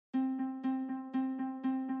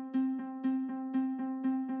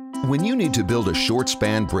When you need to build a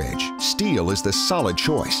short-span bridge, steel is the solid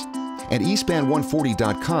choice. And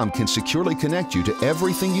eSPAN140.com can securely connect you to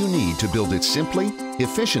everything you need to build it simply,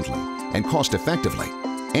 efficiently, and cost-effectively,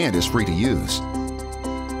 and is free to use.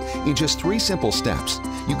 In just 3 simple steps,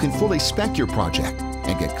 you can fully spec your project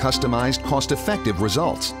and get customized, cost-effective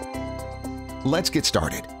results. Let's get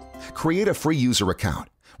started. Create a free user account,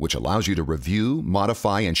 which allows you to review,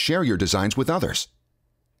 modify, and share your designs with others.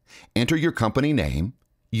 Enter your company name,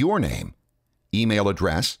 your name, email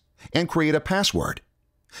address, and create a password.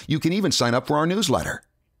 You can even sign up for our newsletter.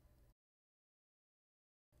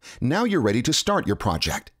 Now you're ready to start your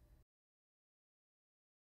project.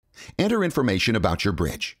 Enter information about your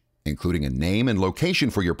bridge, including a name and location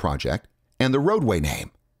for your project and the roadway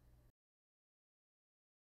name.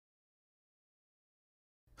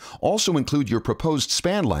 Also include your proposed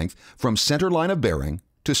span length from center line of bearing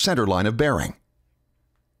to center line of bearing.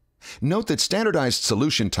 Note that standardized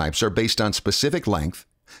solution types are based on specific length,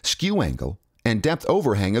 skew angle, and depth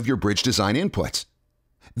overhang of your bridge design inputs.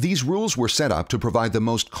 These rules were set up to provide the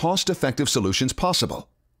most cost-effective solutions possible.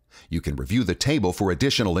 You can review the table for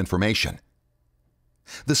additional information.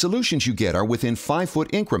 The solutions you get are within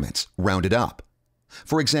 5-foot increments, rounded up.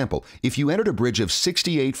 For example, if you entered a bridge of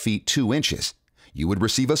 68 feet 2 inches, you would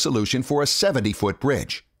receive a solution for a 70-foot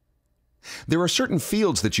bridge. There are certain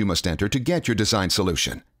fields that you must enter to get your design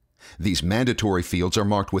solution. These mandatory fields are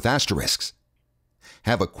marked with asterisks.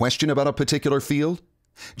 Have a question about a particular field?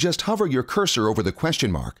 Just hover your cursor over the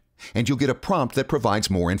question mark, and you'll get a prompt that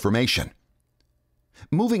provides more information.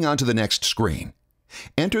 Moving on to the next screen,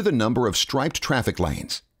 enter the number of striped traffic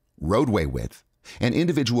lanes, roadway width, and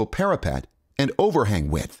individual parapet and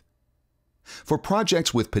overhang width. For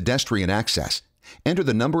projects with pedestrian access, enter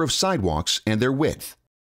the number of sidewalks and their width,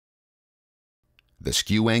 the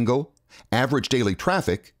skew angle, average daily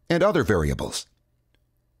traffic, and other variables.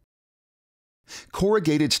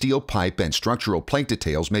 Corrugated steel pipe and structural plate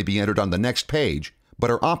details may be entered on the next page,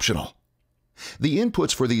 but are optional. The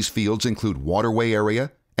inputs for these fields include waterway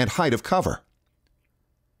area and height of cover.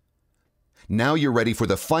 Now you're ready for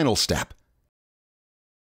the final step.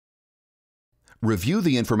 Review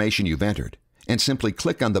the information you've entered and simply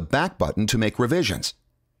click on the back button to make revisions.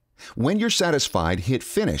 When you're satisfied, hit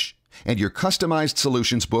Finish, and your customized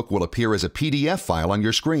solutions book will appear as a PDF file on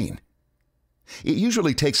your screen. It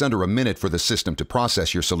usually takes under a minute for the system to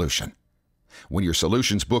process your solution. When your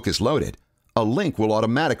solutions book is loaded, a link will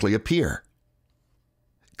automatically appear.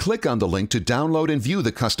 Click on the link to download and view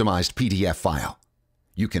the customized PDF file.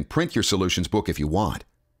 You can print your solutions book if you want.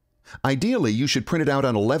 Ideally, you should print it out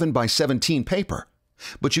on 11 by 17 paper,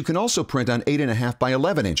 but you can also print on 8.5 by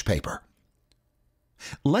 11 inch paper.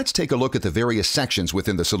 Let's take a look at the various sections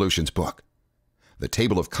within the solutions book. The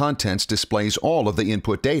table of contents displays all of the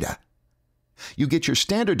input data. You get your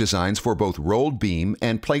standard designs for both rolled beam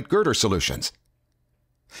and plate girder solutions.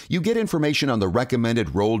 You get information on the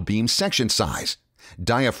recommended rolled beam section size,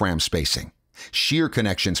 diaphragm spacing, shear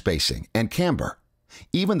connection spacing, and camber,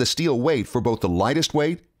 even the steel weight for both the lightest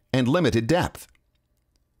weight and limited depth.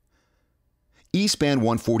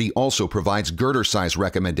 eSPAN140 also provides girder size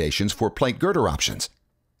recommendations for plate girder options.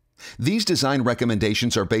 These design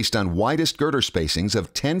recommendations are based on widest girder spacings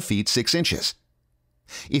of 10 feet 6 inches.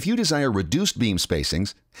 If you desire reduced beam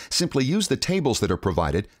spacings, simply use the tables that are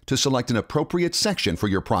provided to select an appropriate section for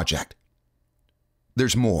your project.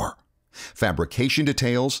 There's more: fabrication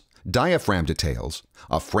details, diaphragm details,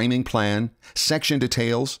 a framing plan, section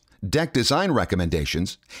details, deck design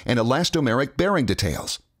recommendations, and elastomeric bearing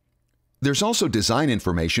details. There's also design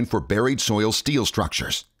information for buried soil steel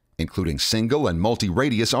structures, including single and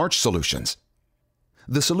multi-radius arch solutions.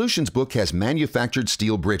 The Solutions book has manufactured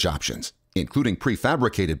steel bridge options, including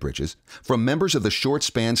prefabricated bridges, from members of the Short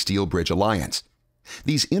Span Steel Bridge Alliance.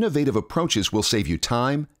 These innovative approaches will save you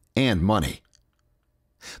time and money.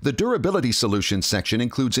 The Durability Solutions section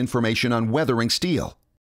includes information on weathering steel,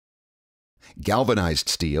 galvanized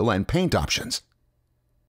steel, and paint options.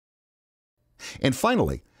 And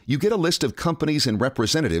finally, you get a list of companies and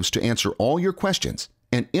representatives to answer all your questions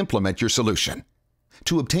and implement your solution.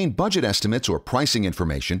 To obtain budget estimates or pricing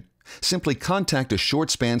information, simply contact a Short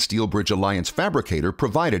Span Steel Bridge Alliance fabricator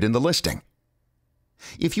provided in the listing.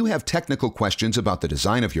 If you have technical questions about the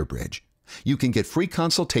design of your bridge, you can get free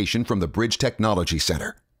consultation from the Bridge Technology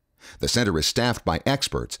Center. The center is staffed by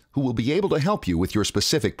experts who will be able to help you with your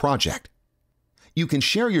specific project. You can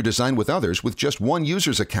share your design with others with just one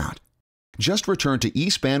user's account. Just return to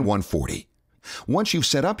eSPAN140. Once you've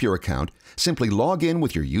set up your account, simply log in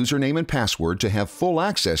with your username and password to have full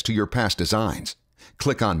access to your past designs.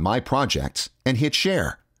 Click on My Projects and hit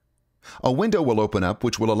Share. A window will open up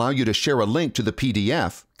which will allow you to share a link to the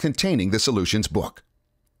PDF containing the solutions book.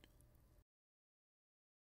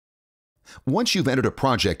 Once you've entered a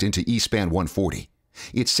project into eSPAN140,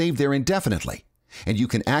 it's saved there indefinitely, and you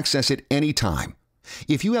can access it anytime.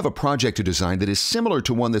 If you have a project to design that is similar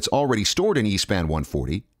to one that's already stored in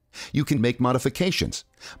eSPAN140, you can make modifications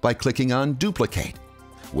by clicking on Duplicate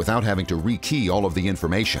without having to rekey all of the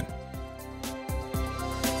information.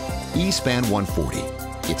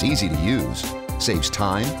 eSPAN140. It's easy to use, saves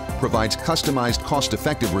time, provides customized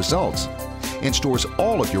cost-effective results, and stores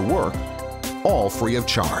all of your work, all free of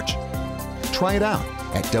charge. Try it out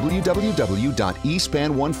at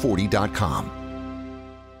www.espan140.com.